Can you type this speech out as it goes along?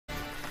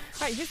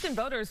All right, Houston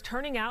voters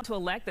turning out to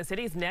elect the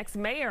city's next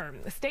mayor.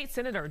 State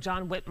Senator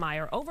John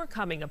Whitmire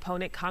overcoming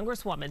opponent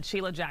Congresswoman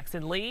Sheila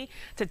Jackson Lee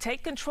to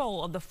take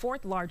control of the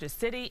fourth largest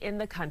city in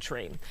the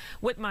country.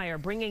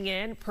 Whitmire bringing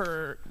in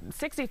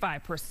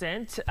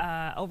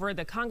 65% over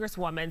the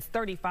Congresswoman's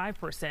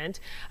 35%.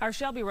 Our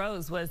Shelby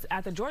Rose was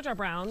at the George R.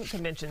 Brown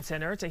Convention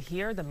Center to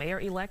hear the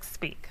mayor-elect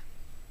speak.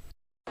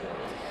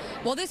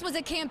 Well, this was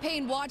a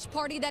campaign watch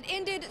party that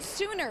ended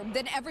sooner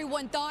than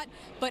everyone thought,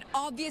 but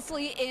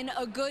obviously in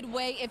a good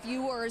way if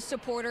you were a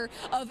supporter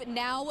of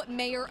now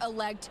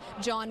Mayor-elect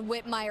John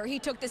Whitmire. He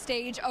took the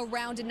stage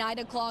around 9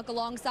 o'clock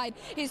alongside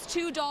his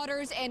two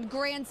daughters and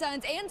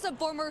grandsons and some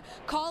former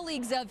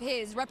colleagues of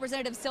his,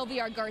 Representative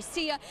Sylvia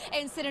Garcia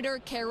and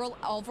Senator Carol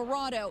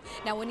Alvarado.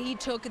 Now, when he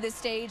took the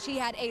stage, he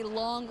had a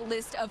long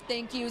list of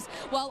thank yous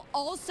while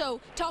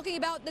also talking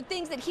about the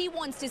things that he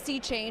wants to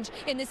see change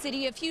in the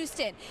city of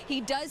Houston.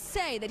 He does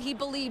say that he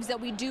believes that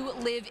we do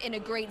live in a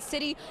great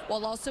city,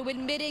 while also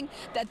admitting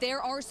that there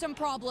are some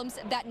problems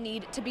that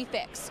need to be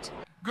fixed.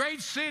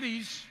 Great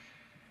cities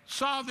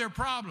solve their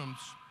problems.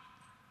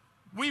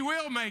 We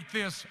will make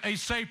this a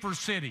safer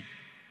city.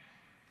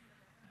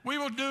 We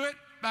will do it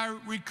by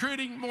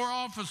recruiting more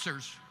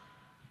officers,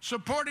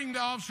 supporting the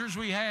officers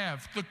we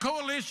have, the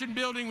coalition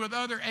building with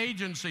other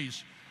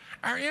agencies.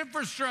 Our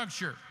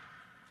infrastructure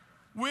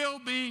will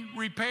be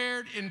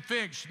repaired and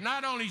fixed,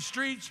 not only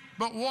streets,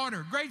 but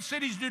water. Great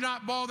cities do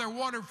not boil their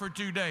water for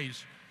 2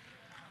 days.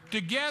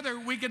 Together,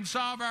 we can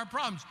solve our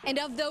problems. And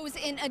of those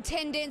in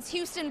attendance,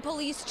 Houston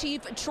Police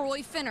Chief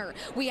Troy Finner.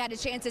 We had a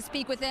chance to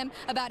speak with him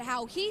about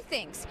how he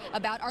thinks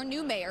about our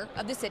new mayor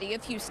of the city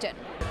of Houston.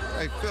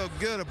 I feel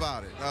good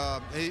about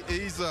it.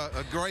 He's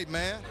a great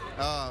man,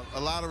 a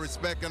lot of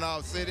respect in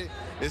our city.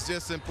 It's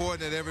just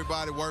important that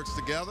everybody works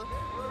together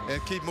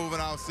and keep moving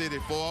our city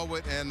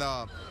forward, and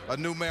a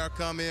new mayor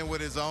come in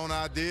with his own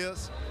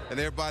ideas, and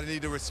everybody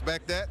need to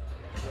respect that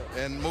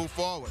and move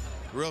forward.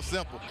 Real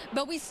simple.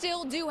 But we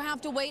still do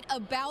have to wait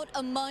about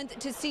a month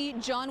to see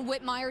John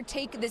Whitmire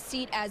take the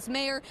seat as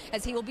mayor,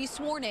 as he will be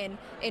sworn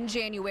in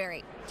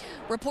January.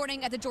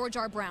 Reporting at the George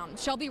R. Brown,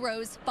 Shelby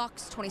Rose,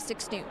 Fox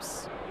 26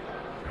 News.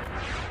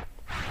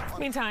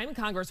 Meantime,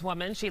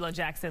 Congresswoman Sheila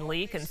Jackson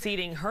Lee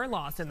conceding her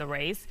loss in the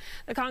race.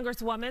 The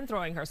Congresswoman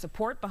throwing her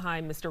support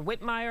behind Mr.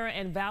 Whitmire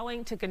and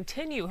vowing to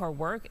continue her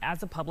work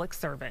as a public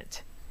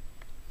servant.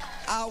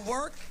 Our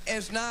work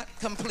is not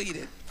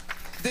completed.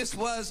 This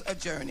was a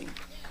journey.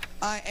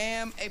 I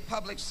am a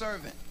public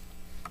servant,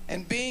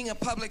 and being a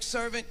public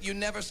servant, you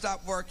never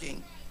stop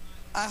working.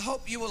 I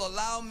hope you will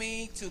allow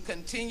me to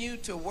continue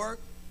to work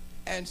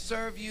and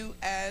serve you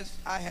as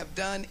I have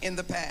done in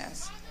the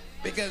past,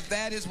 because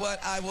that is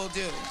what I will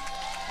do.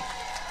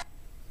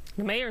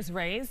 The mayor's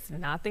race,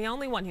 not the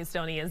only one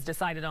Houstonians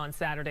decided on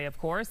Saturday, of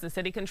course. The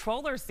city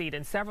controller seat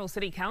and several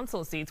city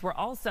council seats were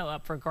also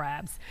up for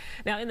grabs.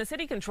 Now, in the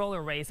city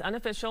controller race,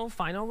 unofficial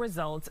final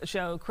results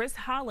show Chris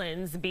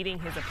Hollins beating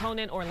his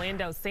opponent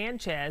Orlando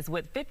Sanchez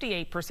with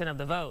 58% of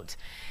the vote.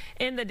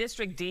 In the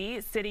District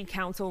D city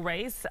council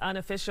race,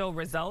 unofficial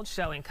results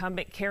show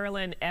incumbent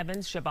Carolyn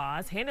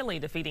Evans-Shabazz handily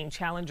defeating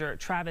challenger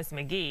Travis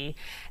McGee.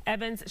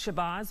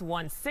 Evans-Shabazz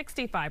won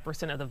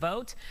 65% of the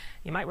vote.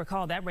 You might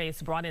recall that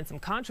race brought in some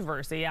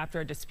controversy after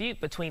a dispute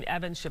between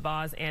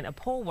Evans-Shabazz and a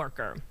poll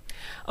worker.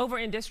 Over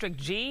in District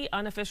G,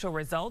 unofficial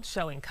results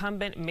show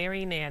incumbent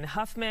Mary Nan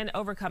Huffman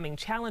overcoming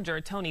challenger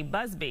Tony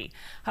Busby.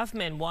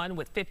 Huffman won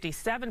with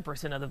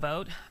 57% of the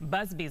vote.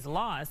 Busby's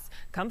loss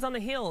comes on the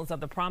heels of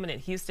the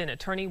prominent Houston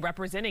attorney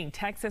representing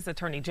Texas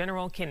Attorney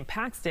General Ken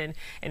Paxton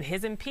in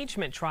his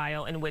impeachment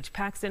trial, in which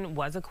Paxton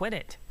was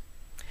acquitted.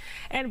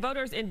 And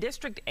voters in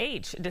District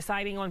H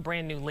deciding on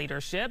brand new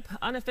leadership.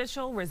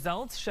 Unofficial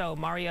results show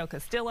Mario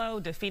Castillo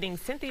defeating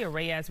Cynthia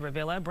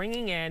Reyes-Revilla,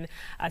 bringing in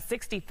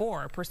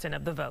 64%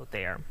 of the vote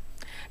there.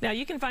 Now,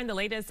 you can find the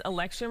latest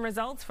election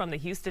results from the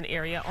Houston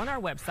area on our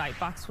website,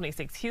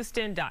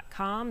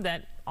 fox26houston.com.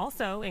 That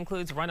also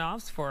includes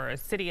runoffs for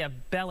City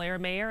of Bel Air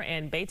Mayor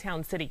and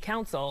Baytown City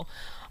Council.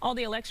 All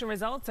the election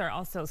results are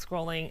also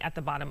scrolling at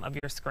the bottom of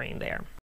your screen there.